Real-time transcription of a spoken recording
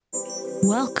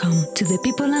Welcome to the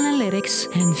People Analytics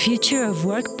and Future of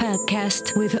Work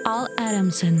podcast with Al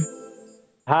Adamson.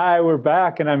 Hi, we're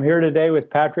back, and I'm here today with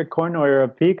Patrick Cournoyer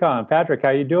of Peakon. Patrick, how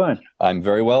you doing? I'm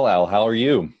very well, Al. How are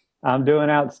you? I'm doing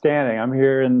outstanding. I'm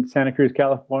here in Santa Cruz,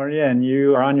 California, and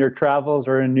you are on your travels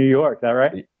or in New York, is that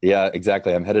right? Yeah,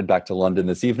 exactly. I'm headed back to London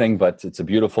this evening, but it's a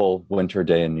beautiful winter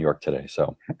day in New York today.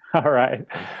 So, all right.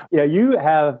 Yeah, you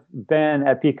have been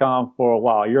at Peakon for a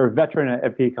while. You're a veteran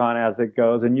at Peakon as it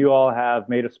goes, and you all have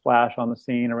made a splash on the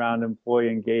scene around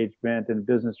employee engagement and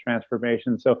business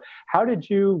transformation. So how did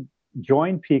you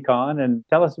join Peakon, and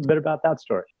tell us a bit about that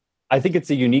story? I think it's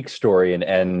a unique story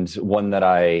and one that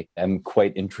I am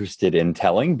quite interested in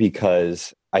telling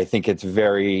because I think it's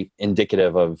very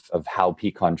indicative of how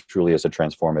Peakon truly is a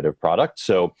transformative product.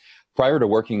 So prior to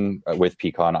working with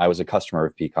Peakon, I was a customer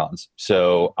of Peakon's.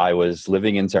 So I was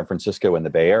living in San Francisco in the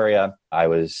Bay Area. I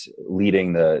was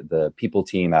leading the people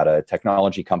team at a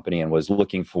technology company and was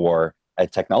looking for a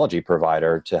technology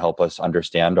provider to help us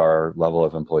understand our level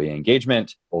of employee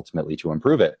engagement, ultimately to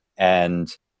improve it.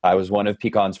 And I was one of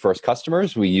Peakon's first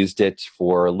customers. We used it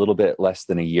for a little bit less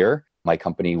than a year. My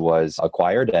company was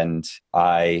acquired, and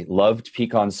I loved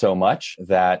Peakon so much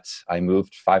that I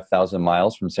moved 5,000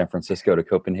 miles from San Francisco to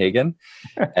Copenhagen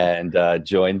and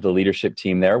joined the leadership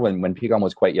team there when Peakon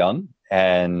was quite young.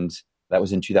 And that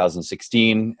was in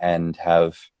 2016, and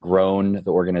have grown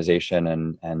the organization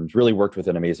and really worked with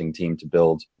an amazing team to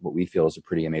build what we feel is a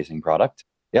pretty amazing product.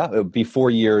 Yeah, it'll be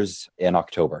 4 years in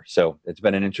October. So it's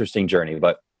been an interesting journey,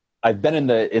 but I've been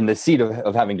in the seat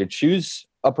of having to choose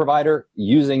a provider,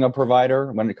 using a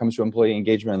provider when it comes to employee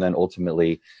engagement, and then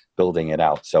ultimately building it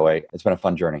out. So it's been a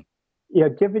fun journey. Yeah,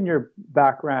 given your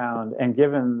background and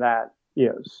given that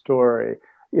story,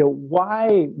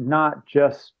 why not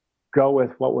just go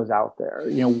with what was out there?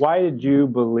 Why did you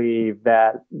believe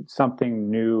that something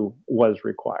new was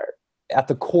required? At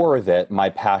the core of it,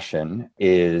 my passion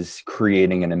is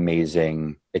creating an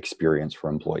amazing experience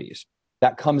for employees.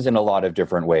 That comes in a lot of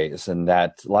different ways, and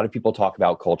that a lot of people talk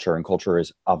about culture, and culture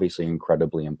is obviously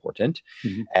incredibly important.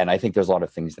 Mm-hmm. And I think there's a lot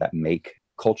of things that make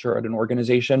culture at an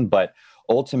organization, but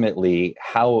ultimately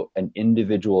how an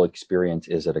individual experience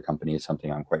is at a company is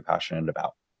something I'm quite passionate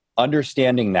about.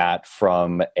 Understanding that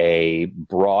from a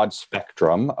broad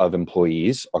spectrum of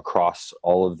employees across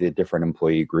all of the different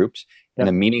employee groups in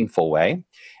a meaningful way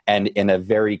and in a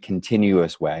very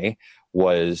continuous way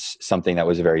was something that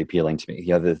was very appealing to me.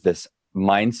 This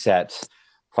mindset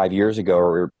 5 years ago,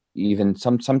 or even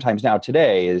sometimes now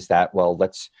today, is that, well,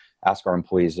 let's ask our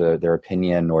employees their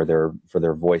opinion or for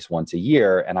their voice once a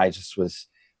year. And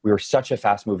we were such a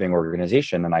fast moving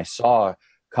organization, and I saw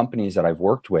companies that I've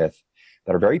worked with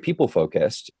that are very people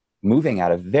focused, moving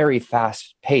at a very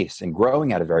fast pace and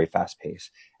growing at a very fast pace.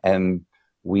 And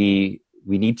we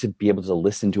need to be able to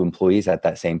listen to employees at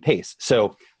that same pace.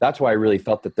 So that's why I really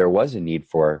felt that there was a need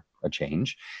for a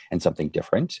change and something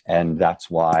different. And that's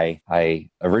why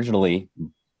I originally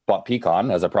bought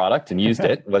Peakon as a product and used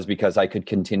it, was because I could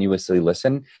continuously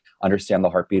listen, understand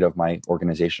the heartbeat of my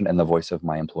organization and the voice of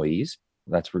my employees.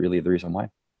 That's really the reason why.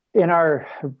 In our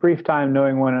brief time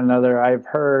knowing one another, I've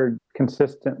heard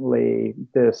consistently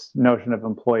this notion of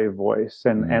employee voice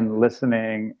and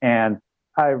listening. And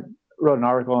I wrote an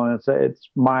article, and it's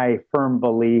my firm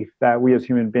belief that we as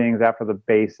human beings, after the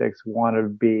basics, want to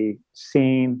be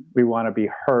seen, we want to be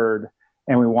heard,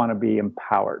 and we want to be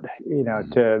empowered.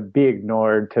 To be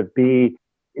ignored, to be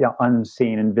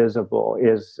unseen, invisible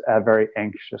is a very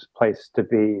anxious place to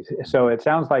be. So it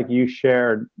sounds like you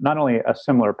shared not only a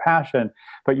similar passion,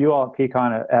 but you all at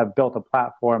Peakon have built a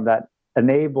platform that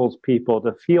enables people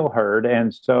to feel heard,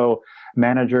 and so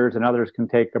managers and others can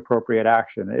take appropriate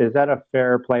action. Is that a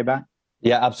fair playback?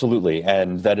 Yeah, absolutely.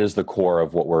 And that is the core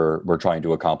of what we're trying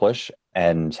to accomplish,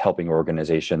 and helping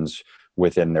organizations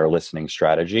within their listening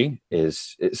strategy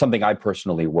is something I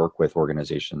personally work with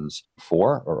organizations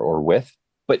for or with.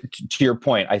 But to your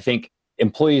point, I think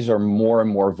employees are more and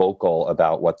more vocal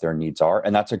about what their needs are.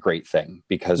 And that's a great thing,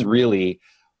 because really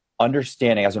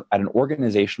understanding at an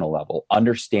organizational level,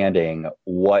 understanding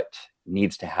what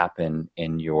needs to happen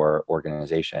in your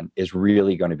organization is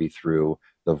really going to be through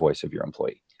the voice of your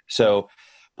employee. So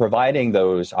providing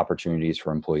those opportunities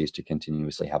for employees to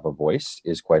continuously have a voice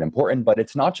is quite important, but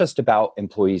it's not just about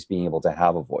employees being able to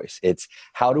have a voice. It's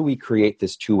how do we create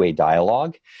this two-way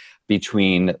dialogue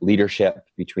between leadership,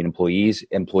 between employees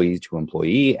to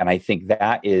employee. And I think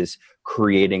that is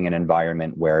creating an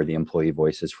environment where the employee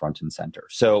voice is front and center.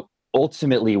 So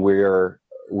ultimately,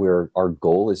 our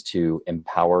goal is to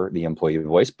empower the employee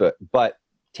voice, but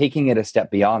taking it a step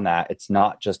beyond that, it's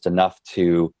not just enough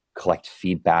to collect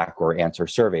feedback or answer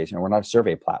surveys. We're not a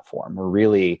survey platform. We're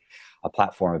really a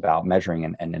platform about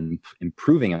measuring and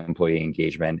improving employee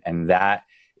engagement. And that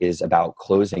is about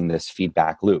closing this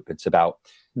feedback loop. It's about,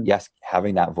 yes,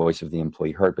 having that voice of the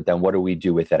employee heard, but then what do we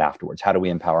do with it afterwards? How do we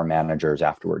empower managers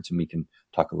afterwards? And we can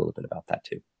talk a little bit about that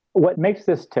too. What makes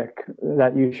this tick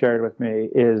that you shared with me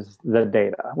is the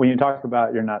data. When you talk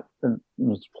about you're not an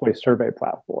employee survey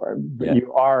platform, but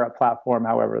you are a platform,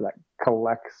 however, that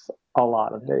collects a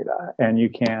lot of data, and you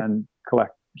can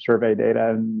collect survey data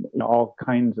and all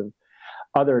kinds of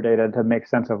other data to make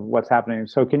sense of what's happening.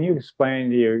 So can you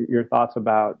explain your thoughts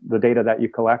about the data that you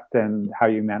collect and how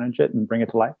you manage it and bring it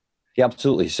to life? Yeah,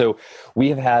 absolutely. So we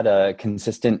have had a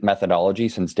consistent methodology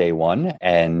since day one,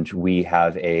 and we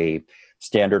have a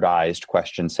standardized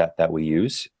question set that we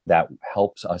use that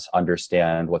helps us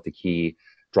understand what the key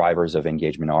drivers of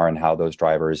engagement are and how those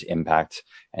drivers impact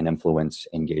and influence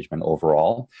engagement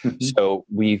overall. Mm-hmm. So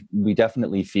we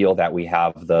definitely feel that we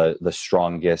have the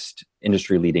strongest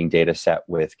industry-leading data set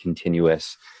with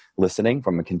continuous listening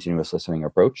from a continuous listening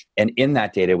approach. And in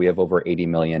that data, we have over 80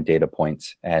 million data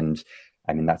points. And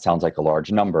I mean, that sounds like a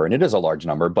large number, and it is a large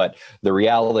number, but the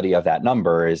reality of that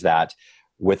number is that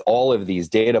with all of these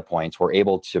data points, we're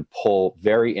able to pull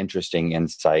very interesting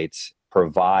insights,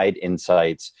 provide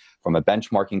insights from a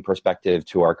benchmarking perspective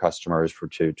to our customers,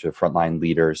 to frontline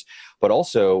leaders, but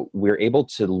also we're able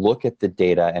to look at the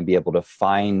data and be able to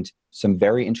find some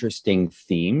very interesting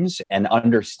themes and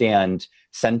understand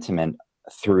sentiment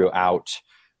throughout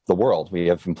the world. We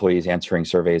have employees answering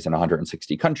surveys in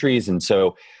 160 countries. And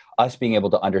so us being able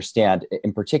to understand,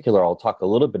 in particular, I'll talk a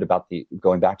little bit about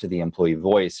going back to the employee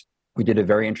voice. We did a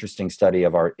very interesting study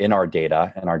of our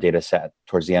data set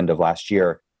towards the end of last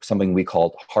year, something we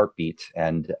called Heartbeat.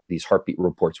 And these Heartbeat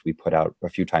reports we put out a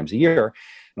few times a year.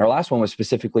 And our last one was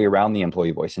specifically around the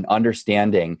employee voice and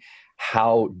understanding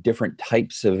how different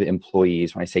types of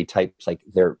employees, when I say types, like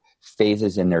their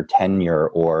phases in their tenure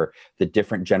or the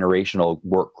different generational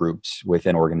work groups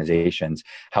within organizations,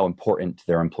 how important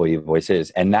their employee voice is.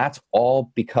 And that's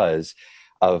all because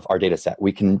of our data set.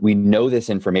 We know this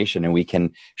information and we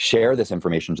can share this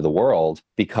information to the world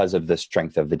because of the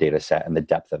strength of the data set and the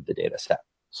depth of the data set.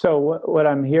 So what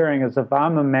I'm hearing is if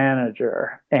I'm a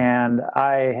manager and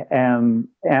I am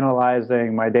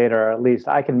analyzing my data, or at least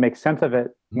I can make sense of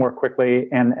it more quickly,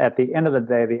 and at the end of the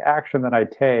day, the action that I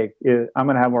take, I'm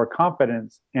going to have more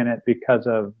confidence in it because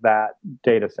of that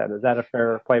data set. Is that a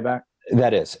fair playback?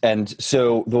 That is. And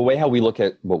so the way how we look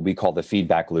at what we call the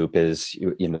feedback loop is,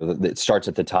 it starts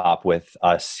at the top with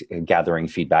us gathering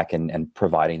feedback and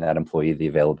providing that employee the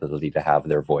availability to have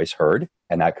their voice heard.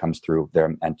 And that comes through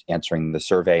them answering the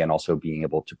survey and also being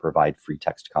able to provide free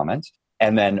text comments.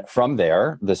 And then from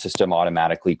there, the system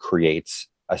automatically creates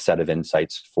a set of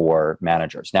insights for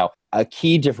managers. Now, a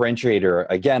key differentiator,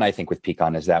 again, I think with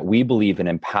Peakon is that we believe in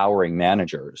empowering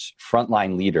managers,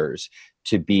 frontline leaders,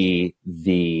 to be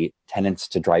the tenants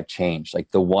to drive change,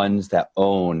 like the ones that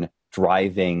own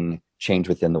driving change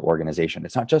within the organization.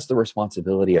 It's not just the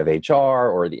responsibility of HR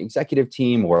or the executive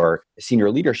team or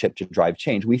senior leadership to drive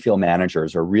change. We feel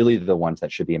managers are really the ones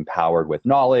that should be empowered with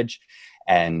knowledge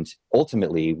and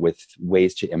ultimately with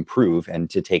ways to improve and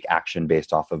to take action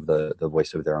based off of the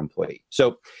voice of their employee.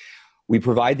 So we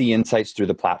provide the insights through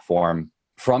the platform.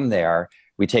 From there,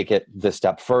 we take it the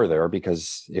step further,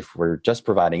 because if we're just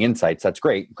providing insights, that's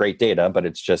great data, but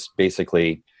it's just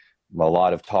basically a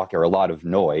lot of talk or a lot of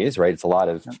noise, right? It's a lot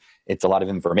of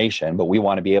information, but we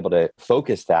want to be able to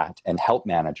focus that and help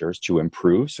managers to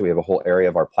improve. So we have a whole area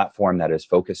of our platform that is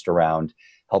focused around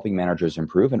helping managers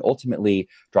improve and ultimately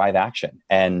drive action.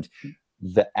 And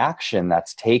the action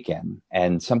that's taken,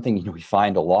 and something we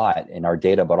find a lot in our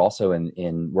data, but also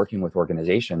in working with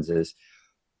organizations, is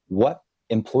what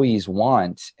employees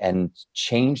want and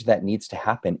change that needs to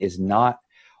happen is not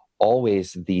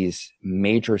always these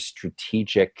major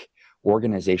strategic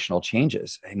organizational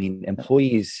changes. I mean,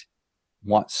 employees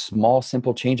want small,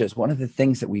 simple changes. One of the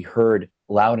things that we heard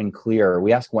loud and clear,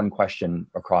 we asked one question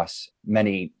across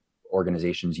many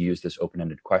organizations use this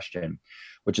open-ended question,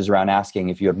 which is around asking,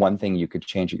 if you had one thing you could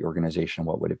change at your organization,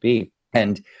 what would it be?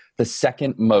 And the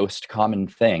second most common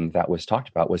thing that was talked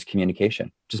about was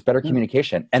communication, just better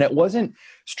communication. And it wasn't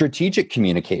strategic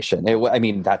communication.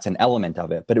 That's an element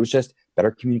of it, but it was just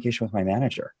better communication with my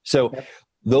manager. So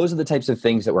those are the types of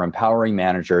things that we're empowering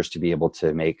managers to be able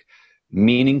to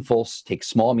take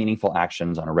small, meaningful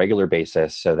actions on a regular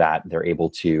basis so that they're able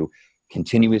to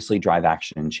continuously drive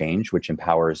action and change, which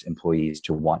empowers employees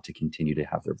to want to continue to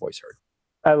have their voice heard.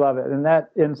 I love it. And that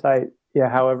insight,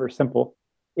 however simple,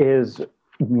 is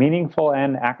meaningful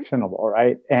and actionable,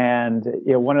 right? And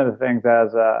one of the things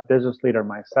as a business leader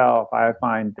myself, I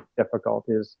find difficult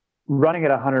is running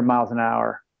at 100 miles an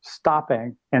hour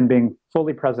stopping and being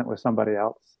fully present with somebody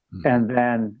else, and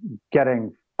then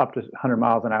getting up to 100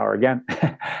 miles an hour again,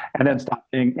 and then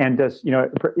stopping and just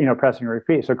pressing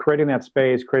repeat. So creating that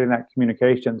space, creating that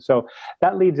communication. So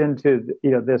that leads into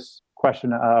this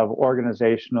question of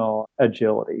organizational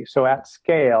agility. So at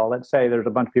scale, let's say there's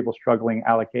a bunch of people struggling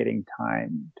allocating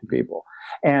time to people,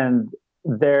 and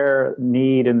their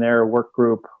need in their work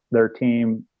group, their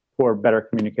team for better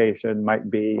communication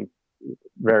might be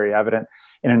very evident.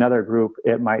 In another group,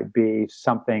 it might be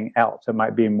something else. It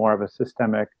might be more of a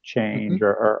systemic change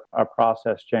or a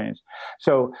process change.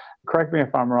 So correct me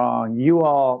if I'm wrong, you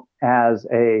all as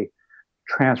a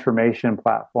transformation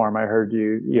platform, I heard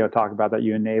you talk about that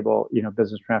you enable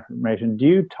business transformation. Do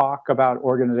you talk about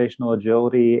organizational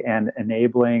agility and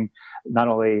enabling not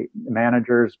only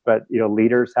managers but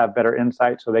leaders have better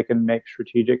insight so they can make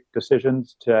strategic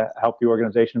decisions to help the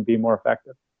organization be more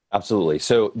effective? Absolutely.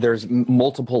 So there's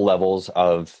multiple levels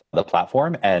of the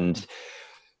platform, and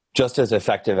just as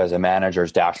effective as a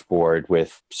manager's dashboard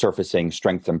with surfacing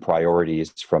strengths and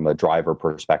priorities from a driver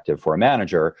perspective for a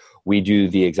manager, we do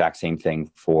the exact same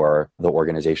thing for the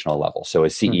organizational level. So a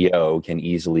CEO can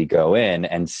easily go in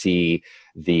and see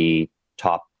the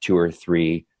top 2 or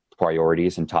 3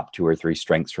 priorities and top 2 or 3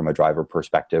 strengths from a driver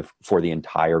perspective for the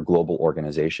entire global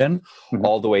organization,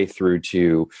 all the way through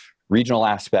to regional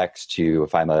aspects. To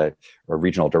if I'm a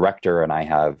regional director and I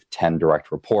have 10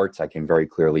 direct reports, I can very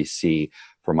clearly see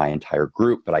for my entire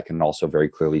group, but I can also very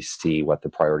clearly see what the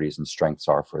priorities and strengths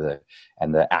are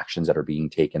and the actions that are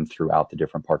being taken throughout the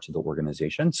different parts of the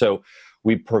organization. So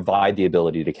we provide the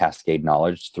ability to cascade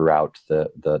knowledge throughout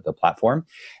the platform.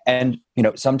 And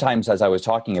sometimes, as I was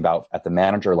talking about at the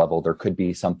manager level, there could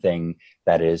be something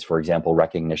that is, for example,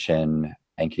 recognition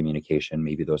and communication.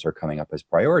 Maybe those are coming up as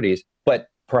priorities, but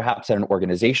perhaps at an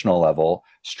organizational level,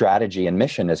 strategy and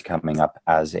mission is coming up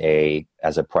as a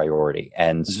priority.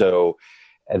 And so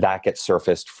that gets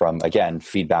surfaced from, again,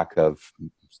 feedback of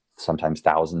sometimes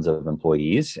thousands of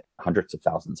employees, hundreds of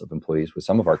thousands of employees with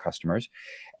some of our customers.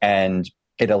 And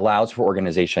it allows for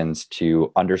organizations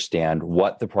to understand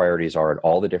what the priorities are at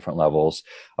all the different levels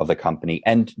of the company.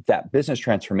 And that business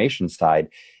transformation side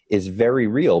is very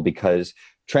real, because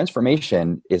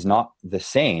transformation is not the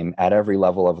same at every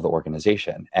level of the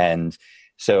organization. And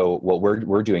so what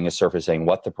we're doing is surfacing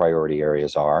what the priority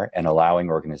areas are and allowing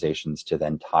organizations to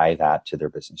then tie that to their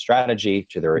business strategy,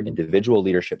 to their individual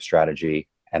leadership strategy,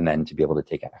 and then to be able to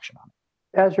take action on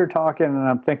it. As you're talking, and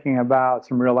I'm thinking about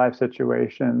some real life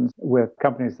situations with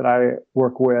companies that I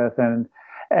work with, and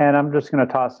I'm just going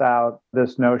to toss out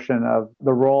this notion of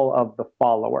the role of the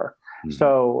follower.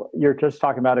 So you're just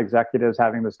talking about executives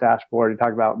having this dashboard. You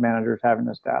talk about managers having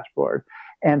this dashboard.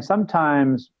 And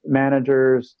sometimes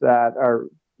managers that are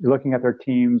looking at their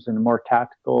teams in a more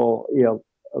tactical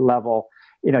level,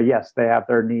 yes, they have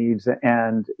their needs.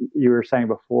 And you were saying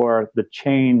before, the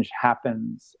change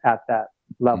happens at that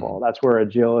level. That's where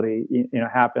agility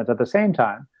happens. At the same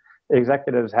time,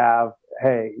 executives have,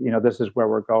 hey, this is where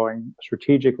we're going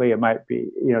strategically. It might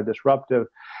be disruptive.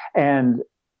 And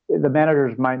the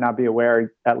managers might not be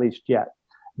aware, at least yet,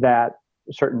 that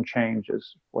certain change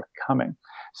is forthcoming.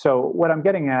 So what I'm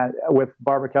getting at with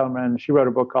Barbara Kellerman, she wrote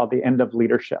a book called The End of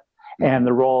Leadership, and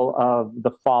the role of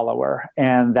the follower,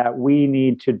 and that we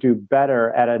need to do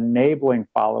better at enabling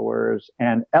followers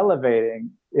and elevating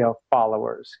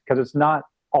followers, because it's not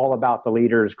all about the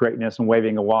leader's greatness and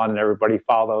waving a wand and everybody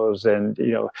follows. And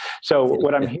so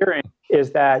what I'm hearing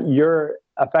is that you're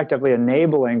effectively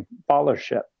enabling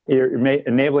followership. You're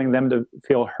enabling them to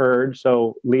feel heard,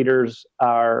 so leaders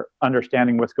are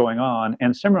understanding what's going on.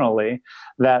 And similarly,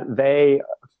 that they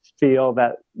feel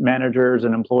that managers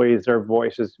and employees, their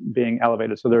voice is being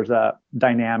elevated. So there's a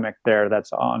dynamic there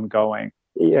that's ongoing.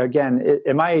 Again,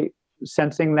 am I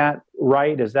sensing that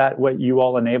right? Is that what you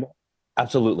all enable?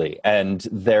 Absolutely. And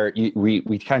we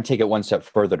kind of take it one step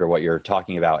further to what you're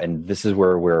talking about. And this is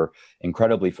where we're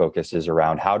incredibly focused, is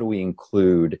around how do we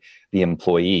include the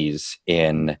employees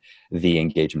in the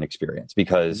engagement experience?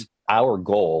 Because our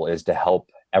goal is to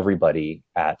help everybody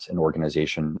at an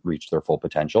organization reach their full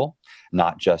potential,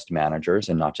 not just managers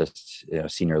and not just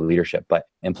senior leadership, but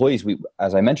employees.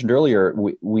 As I mentioned earlier,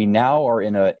 we now are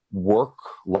in a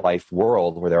work-life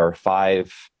world where there are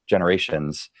 5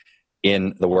 generations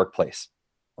in the workplace.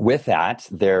 With that,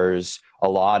 there's a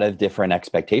lot of different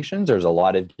expectations. There's a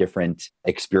lot of different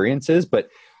experiences, but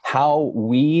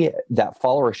that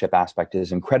followership aspect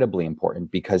is incredibly important,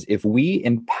 because if we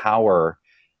empower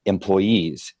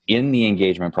employees in the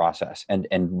engagement process, and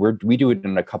we do it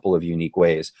in a couple of unique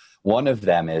ways. One of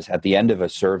them is at the end of a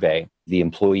survey, the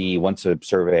employee, once a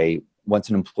survey once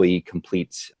an employee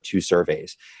completes 2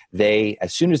 surveys,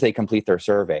 as soon as they complete their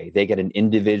survey, they get an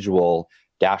individual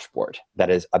dashboard that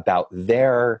is about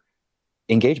their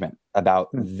engagement, about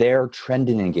their trend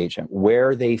in engagement,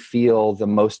 where they feel the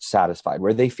most satisfied,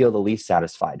 where they feel the least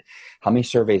satisfied, how many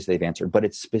surveys they've answered, but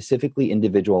it's specifically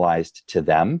individualized to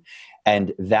them.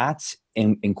 And that's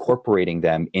incorporating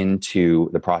them into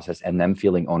the process and them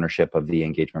feeling ownership of the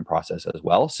engagement process as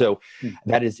well. So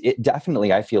that is it.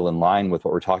 Definitely, I feel in line with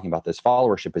what we're talking about. This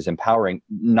followership is empowering.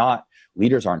 Not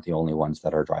leaders aren't the only ones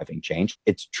that are driving change.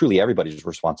 It's truly everybody's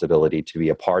responsibility to be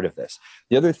a part of this.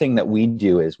 The other thing that we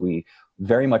do is we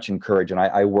very much encourage, and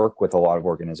I work with a lot of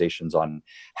organizations on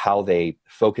how they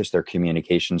focus their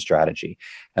communication strategy.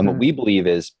 And what we believe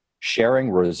is sharing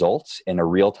results in a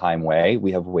real-time way.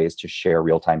 We have ways to share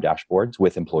real-time dashboards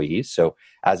with employees. So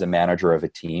as a manager of a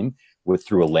team,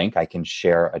 through a link, I can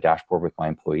share a dashboard with my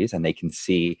employees and they can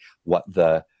see what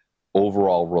the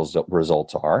overall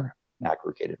results are,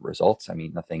 aggregated results. I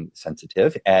mean, nothing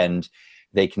sensitive. And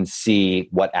they can see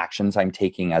what actions I'm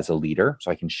taking as a leader. So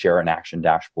I can share an action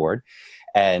dashboard.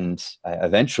 And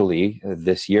eventually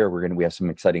this year, we have some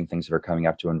exciting things that are coming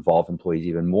up to involve employees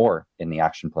even more in the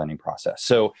action planning process.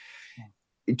 So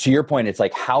to your point, it's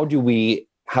like, how do we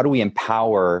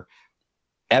empower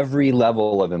every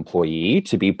level of employee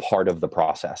to be part of the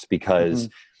process? Because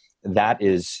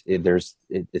it's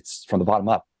from the bottom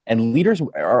up. And leaders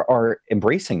are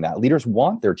embracing that. Leaders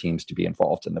want their teams to be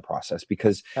involved in the process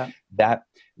because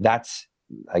that's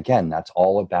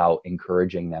all about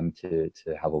encouraging them to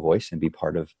have a voice and be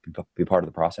part of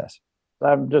the process.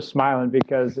 I'm just smiling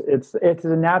because it's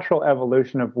a natural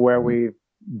evolution of where we've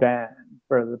been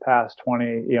for the past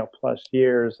 20 plus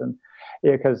years, and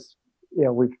because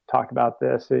we've talked about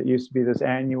this. It used to be this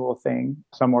annual thing.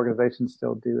 Some organizations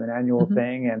still do an annual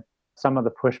thing, and some of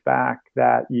the pushback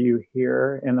that you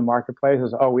hear in the marketplace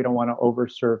is, oh, we don't want to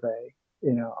over-survey,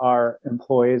 our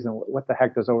employees. And what the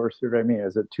heck does over-survey mean?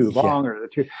 Is it too long or is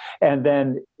it too? And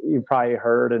then you probably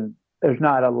heard, and there's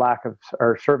not a lack of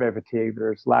or survey fatigue.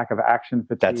 There's lack of action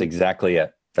fatigue. That's exactly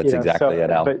it. That's exactly it,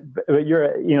 Al. But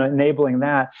you're, enabling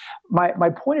that. My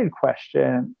pointed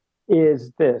question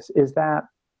is this: is that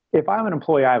if I'm an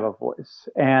employee, I have a voice,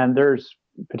 and there's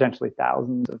potentially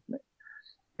thousands of me,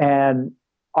 and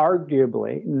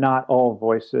arguably, not all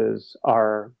voices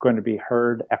are going to be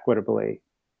heard equitably.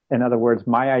 In other words,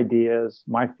 my ideas,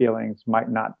 my feelings might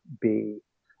not be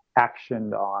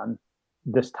actioned on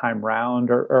this time round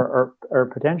or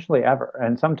potentially ever.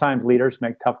 And sometimes leaders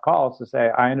make tough calls to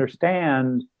say, I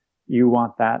understand you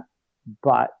want that,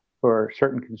 but for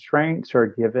certain constraints or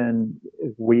given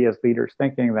we as leaders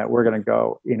thinking that we're going to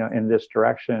go, in this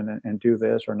direction and do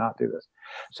this or not do this.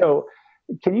 So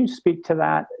can you speak to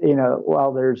that?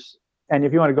 And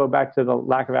if you want to go back to the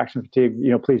lack of action fatigue,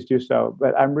 please do so.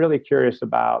 But I'm really curious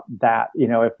about that.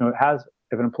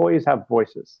 If employees have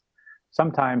voices,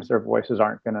 sometimes their voices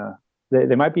aren't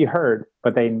they might be heard,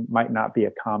 but they might not be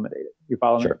accommodated. You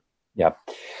follow me? Sure. Yeah.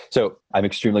 So I'm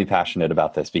extremely passionate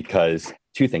about this because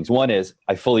 2 things. One is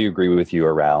I fully agree with you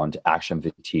around action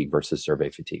fatigue versus survey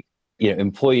fatigue.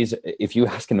 Employees, if you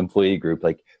ask an employee group,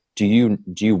 like, do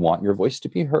you want your voice to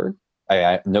be heard?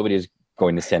 Nobody's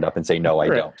going to stand up and say, no, I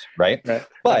don't. Right?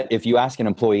 But if you ask an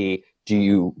employee, do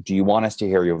you want us to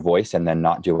hear your voice and then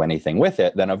not do anything with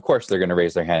it? Then of course they're going to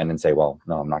raise their hand and say, well,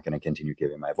 no, I'm not going to continue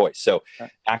giving my voice. So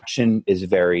action is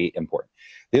very important.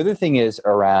 The other thing is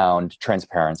around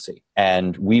transparency.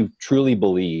 And we truly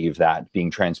believe that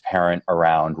being transparent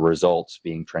around results,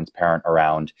 being transparent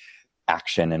around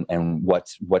action and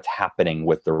what's happening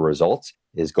with the results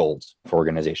is gold for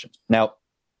organizations. Now,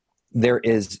 the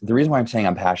reason why I'm saying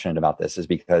I'm passionate about this is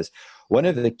because one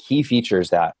of the key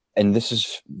features and this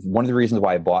is one of the reasons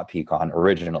why I bought Peakon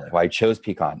originally, why I chose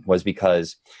Peakon, was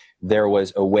because there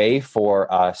was a way for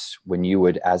us when you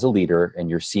would, as a leader and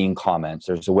you're seeing comments,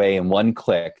 there's a way in one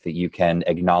click that you can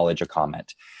acknowledge a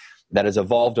comment. That has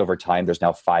evolved over time. There's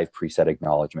now 5 preset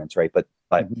acknowledgements, right?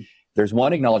 But there's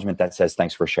one acknowledgement that says,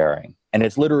 thanks for sharing. And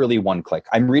it's literally one click.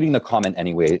 I'm reading the comment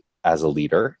anyway as a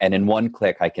leader. And in one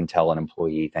click, I can tell an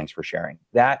employee, thanks for sharing.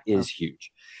 That is huge.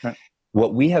 Right.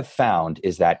 What we have found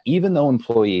is that even though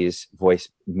employees' voice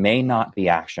may not be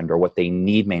actioned or what they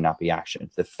need may not be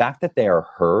actioned, the fact that they are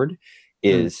heard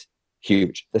is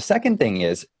huge. The second thing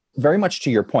is very much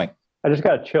to your point. I just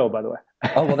got a chill, by the way.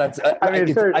 Oh, well, that's, I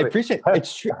appreciate it.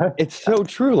 It's true. It's so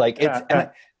true.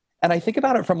 And I think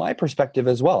about it from my perspective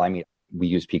as well. I mean, we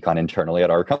use Peakon internally at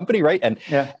our company, right?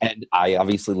 And I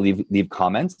obviously leave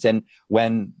comments. And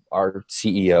when our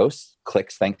CEO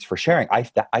clicks, thanks for sharing,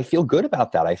 I feel good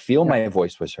about that. I feel my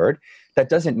voice was heard. That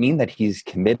doesn't mean that he's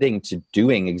committing to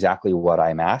doing exactly what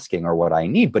I'm asking or what I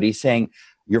need, but he's saying,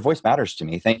 your voice matters to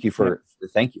me. Thank you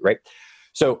thank you, right?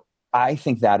 So I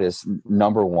think that is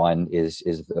number one, is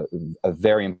a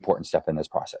very important step in this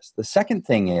process. The second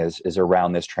thing is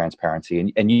around this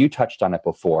transparency, and you touched on it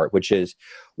before, which is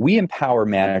we empower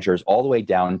managers all the way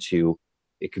down to,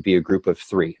 it could be a group of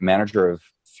 3. A manager of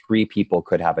 3 people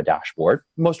could have a dashboard.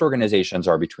 Most organizations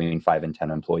are between 5 and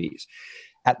 10 employees.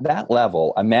 At that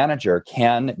level, a manager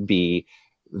can be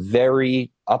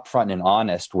very upfront and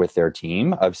honest with their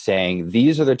team of saying,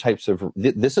 these are the types of,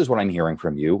 this is what I'm hearing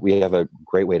from you. We have a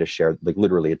great way to share, like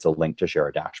literally it's a link to share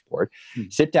a dashboard.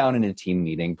 Sit down in a team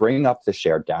meeting, bring up the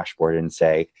shared dashboard and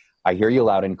say, I hear you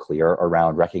loud and clear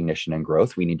around recognition and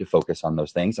growth. We need to focus on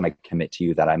those things. And I commit to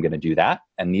you that I'm going to do that.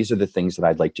 And these are the things that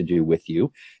I'd like to do with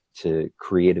you to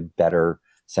create a better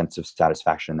sense of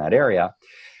satisfaction in that area.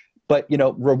 But,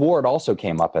 reward also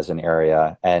came up as an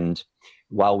area. And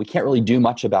while we can't really do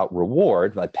much about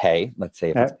reward, like pay, let's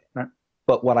say,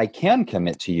 but what I can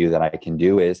commit to you that I can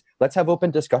do is let's have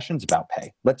open discussions about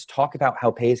pay. Let's talk about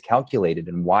how pay is calculated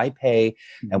and why pay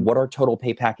and what our total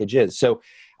pay package is. So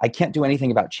I can't do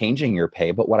anything about changing your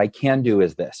pay, but what I can do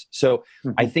is this. So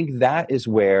I think that is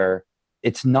where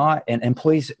it's not, and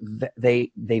employees,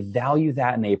 they value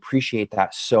that and they appreciate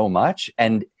that so much.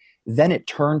 And then it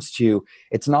turns to,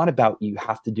 it's not about you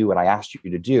have to do what I asked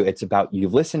you to do. It's about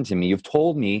you've listened to me. You've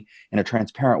told me in a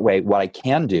transparent way what I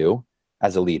can do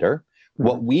as a leader,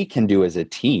 what we can do as a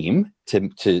team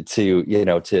to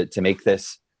make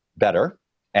this better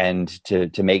and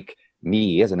to make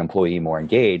me as an employee more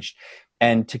engaged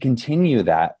and to continue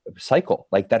that cycle.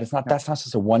 Like that's not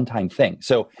just a one-time thing.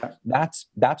 So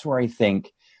that's where I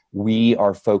think we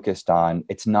are focused on.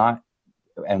 It's not,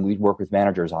 and we work with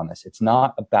managers on this. It's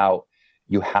not about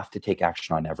you have to take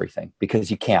action on everything because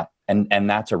you can't. And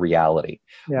that's a reality.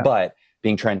 Yeah. But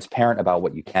being transparent about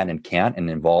what you can and can't and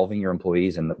involving your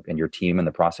employees and your team in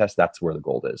the process, that's where the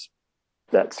gold is.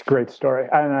 That's a great story.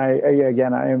 And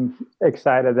I am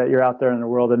excited that you're out there in the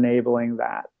world enabling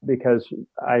that, because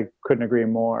I couldn't agree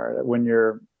more. When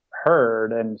you're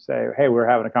heard and say, hey, we're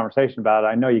having a conversation about it.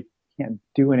 I know you can't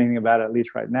do anything about it, at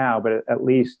least right now, but at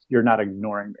least you're not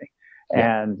ignoring me.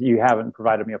 Yeah. And you haven't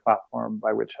provided me a platform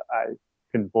by which I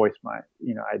can voice my,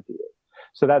 ideas.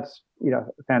 So that's,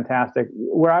 fantastic.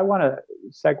 Where I want to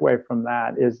segue from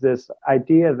that is this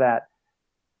idea that,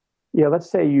 let's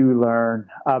say you learn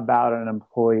about an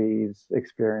employee's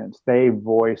experience. They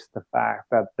voice the fact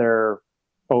that they're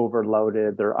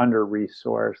overloaded, they're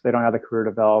under-resourced, they don't have the career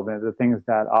development, the things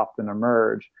that often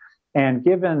emerge. And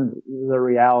given the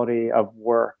reality of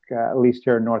work, at least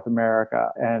here in North America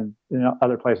and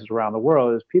other places around the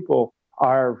world, is people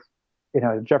are,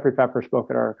 Jeffrey Pepper spoke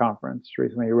at our conference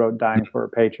recently. He wrote Dying for a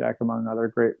Paycheck, among other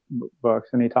great books.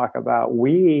 And he talked about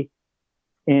we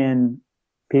in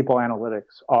people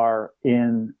analytics are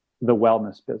in the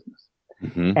wellness business.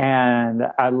 Mm-hmm. And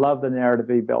I love the narrative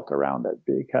he built around it,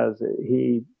 because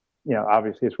he,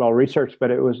 obviously it's well researched,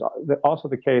 but it was also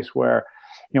the case where,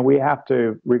 we have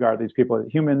to regard these people as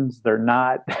humans. They're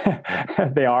not,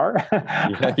 they are.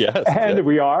 Yes, and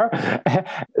we are.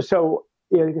 So,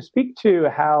 speak to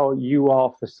how you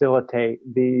all facilitate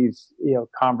these,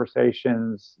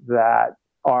 conversations that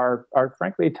are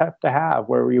frankly tough to have,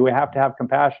 where you have to have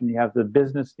compassion. You have the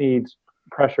business needs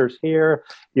pressures here.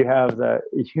 You have the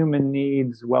human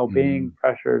needs, well-being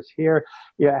pressures here.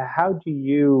 How do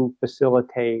you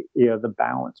facilitate, the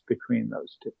balance between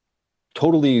those two?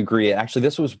 Totally agree. Actually,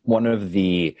 this was one of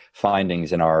the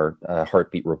findings in our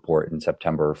Heartbeat report in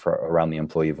September around the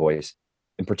employee voice.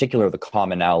 In particular, the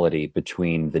commonality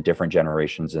between the different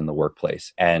generations in the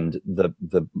workplace. And the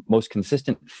most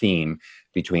consistent theme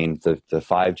between the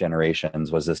 5 generations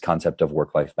was this concept of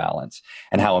work-life balance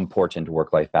and how important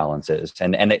work-life balance is.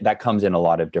 And that comes in a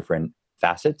lot of different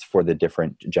facets for the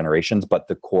different generations, but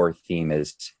the core theme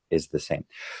is the same.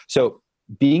 So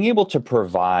being able to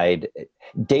provide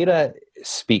data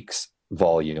speaks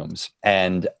volumes.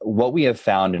 And what we have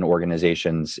found in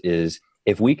organizations is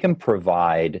if we can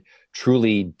provide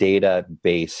truly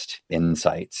data-based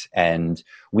insights, and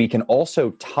we can also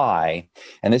tie,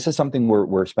 and this is something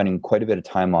we're spending quite a bit of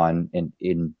time on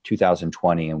in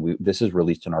 2020, and this is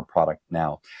released in our product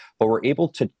now, but we're able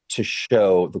to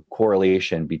show the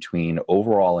correlation between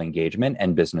overall engagement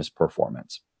and business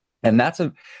performance. And that's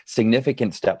a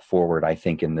significant step forward, I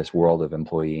think, in this world of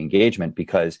employee engagement,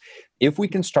 because if we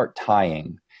can start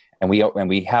tying and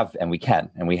we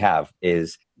have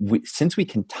is since we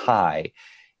can tie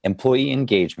employee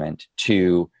engagement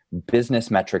to business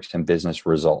metrics and business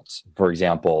results, for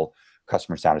example,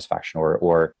 customer satisfaction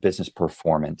or business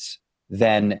performance,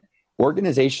 then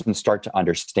organizations start to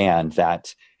understand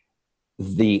that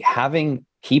having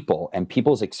people and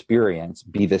people's experience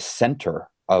be the center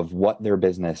of what their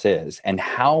business is and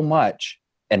how much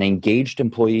an engaged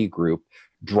employee group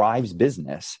drives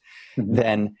business,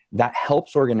 then that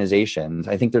helps organizations.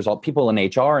 I think there's all people in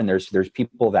HR and there's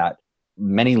people that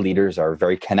many leaders are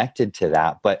very connected to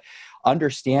that, but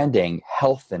understanding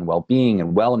health and well-being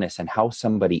and wellness and how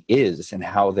somebody is and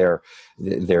how their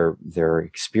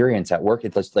experience at work,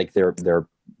 it's like their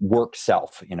work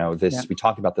self, we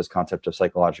talked about this concept of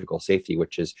psychological safety,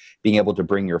 which is being able to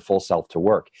bring your full self to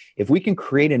work. If we can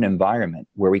create an environment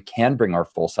where we can bring our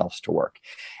full selves to work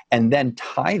and then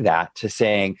tie that to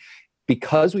saying,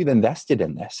 because we've invested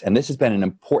in this, and this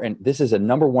is a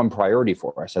number one priority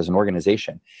for us as an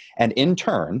organization. And in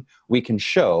turn, we can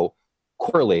show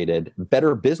correlated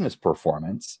better business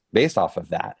performance based off of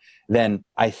that, then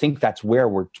I think that's where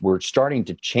we're starting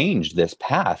to change this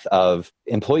path of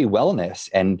employee wellness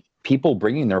and people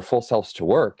bringing their full selves to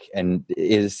work. And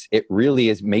it really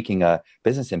is making a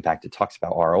business impact. It talks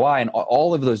about ROI and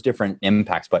all of those different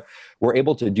impacts, but we're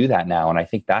able to do that now. And I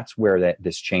think that's where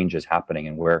this change is happening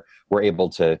and where we're able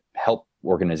to help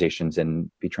organizations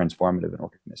and be transformative in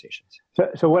organizations.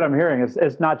 So what I'm hearing is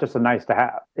it's not just a nice to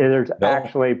have. There's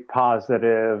actually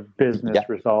positive business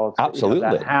results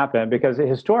that happen, because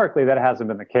historically that hasn't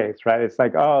been the case, right? It's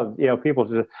like, people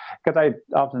just, because I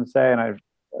often say, and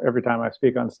every time I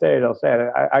speak on stage, I'll say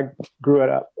it, I grew it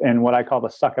up in what I call the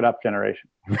suck it up generation.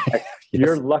 Like,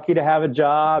 you're lucky to have a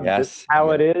job. This is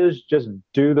how it is. Just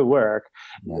do the work.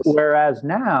 Yes. Whereas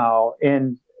now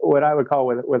in what I would call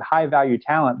with high value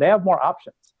talent, they have more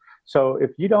options. So if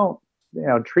you don't,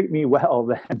 treat me well,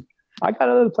 then I got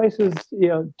other places,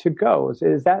 to go.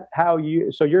 Is that how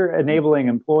so you're enabling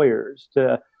employers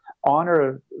to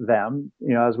honor them,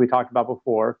 as we talked about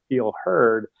before, feel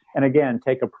heard, and again,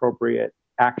 take appropriate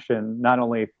action, not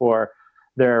only for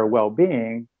their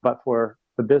well-being, but for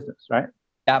the business, right?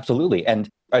 Absolutely. And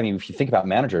I mean, if you think about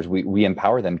managers, we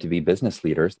empower them to be business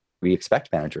leaders. We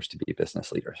expect managers to be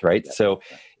business leaders, right? Yeah. So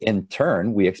in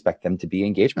turn, we expect them to be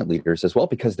engagement leaders as well,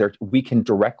 because we can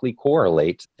directly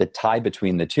correlate the tie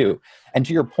between the two. And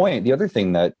to your point, the other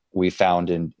thing that we found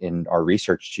in our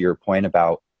research, to your point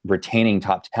about retaining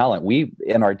top talent,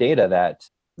 in our data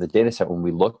the data set, when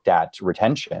we looked at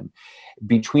retention,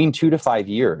 between 2 to 5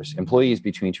 years, employees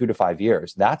between 2 to 5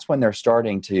 years, that's when they're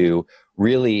starting to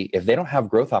really, if they don't have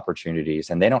growth opportunities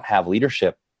and they don't have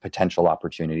leadership potential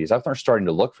opportunities, after they're starting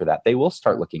to look for that, they will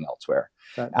start looking elsewhere.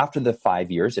 Right. After the 5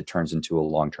 years, it turns into a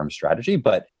long-term strategy.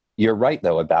 But you're right,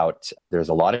 though, about there's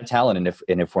a lot of talent,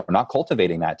 and if we're not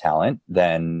cultivating that talent,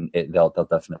 then they'll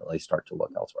definitely start to look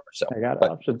elsewhere. So they got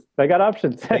options. They got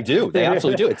options. They do. They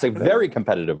absolutely do. It's a very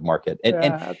competitive market,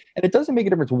 and it doesn't make a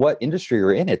difference what industry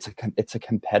you're in. It's a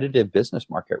competitive business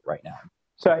market right now.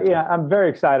 So I'm very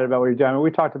excited about what you're doing. I mean,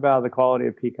 we talked about the quality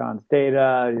of Peakon's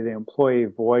data, the employee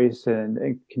voice, and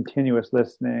continuous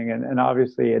listening, and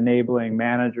obviously enabling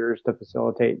managers to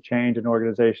facilitate change in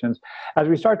organizations. As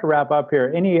we start to wrap up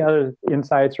here, any other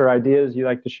insights or ideas you'd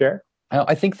like to share?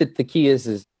 I think that the key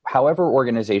is however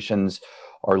organizations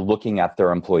are looking at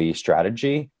their employee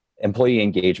strategy, employee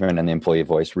engagement and the employee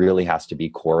voice really has to be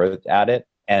core at it.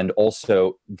 And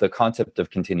also the concept of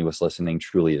continuous listening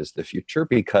truly is the future,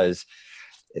 because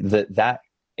that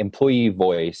employee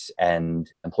voice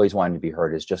and employees wanting to be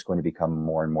heard is just going to become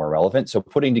more and more relevant. So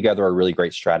putting together a really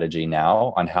great strategy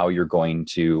now on how you're going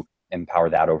to empower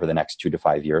that over the next 2 to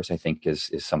 5 years, I think is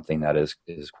something that is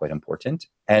quite important.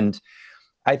 And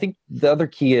I think the other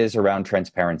key is around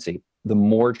transparency. The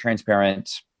more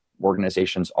transparent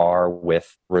organizations are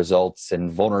with results and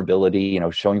vulnerability,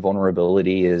 showing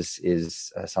vulnerability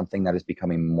is something that is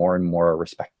becoming more and more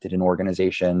respected in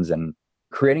organizations, and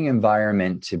creating an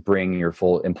environment to bring your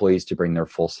full employees to bring their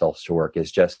full selves to work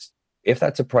is just, if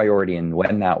that's a priority and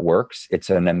when that works, it's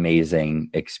an amazing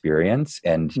experience.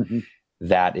 And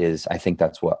that is, I think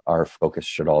that's what our focus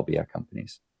should all be at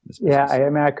companies. Yeah, I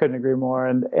mean, I couldn't agree more.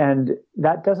 And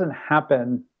that doesn't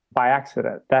happen by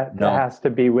accident. That has to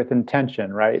be with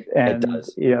intention, right? And, it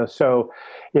does. So,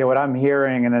 what I'm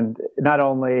hearing, and then not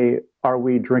only are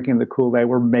we drinking the Kool-Aid,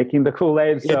 we're making the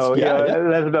Kool-Aid. So,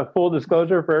 that's a full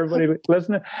disclosure for everybody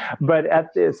listening. But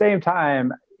at the same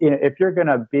time, if you're going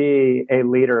to be a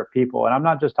leader of people, and I'm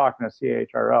not just talking to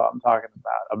CHRO, I'm talking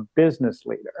about a business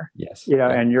leader. Yes.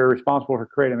 And you're responsible for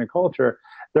creating the culture,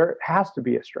 there has to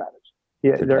be a strategy.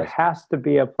 there has to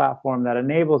be a platform that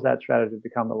enables that strategy to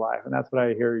come alive. And that's what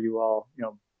I hear you all,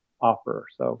 offer.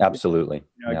 So absolutely.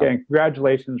 Again,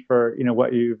 congratulations for,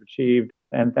 what you've achieved.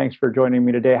 And thanks for joining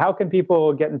me today. How can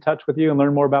people get in touch with you and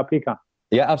learn more about Peakon?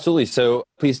 Yeah, absolutely. So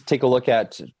please take a look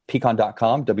at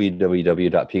peakon.com,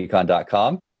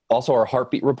 www.peakon.com. Also, our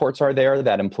heartbeat reports are there.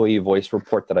 That employee voice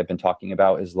report that I've been talking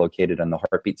about is located in the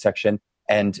heartbeat section.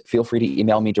 And feel free to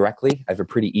email me directly. I have a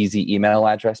pretty easy email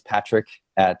address,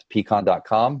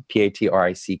 patrick@peakon.com,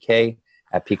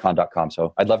 PATRICK@peakon.com.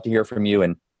 So I'd love to hear from you,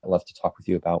 and I'd love to talk with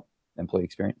you about employee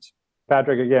experience.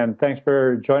 Patrick, again, thanks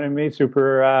for joining me.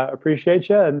 Super appreciate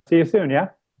you, and see you soon, yeah?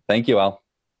 Thank you, Al.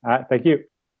 All right, thank you.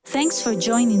 Thanks for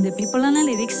joining the People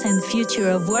Analytics and Future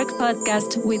of Work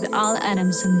podcast with Al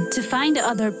Adamson. To find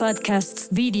other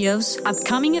podcasts, videos,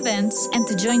 upcoming events, and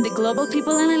to join the Global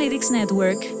People Analytics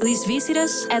Network, please visit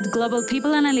us at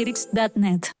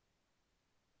globalpeopleanalytics.net.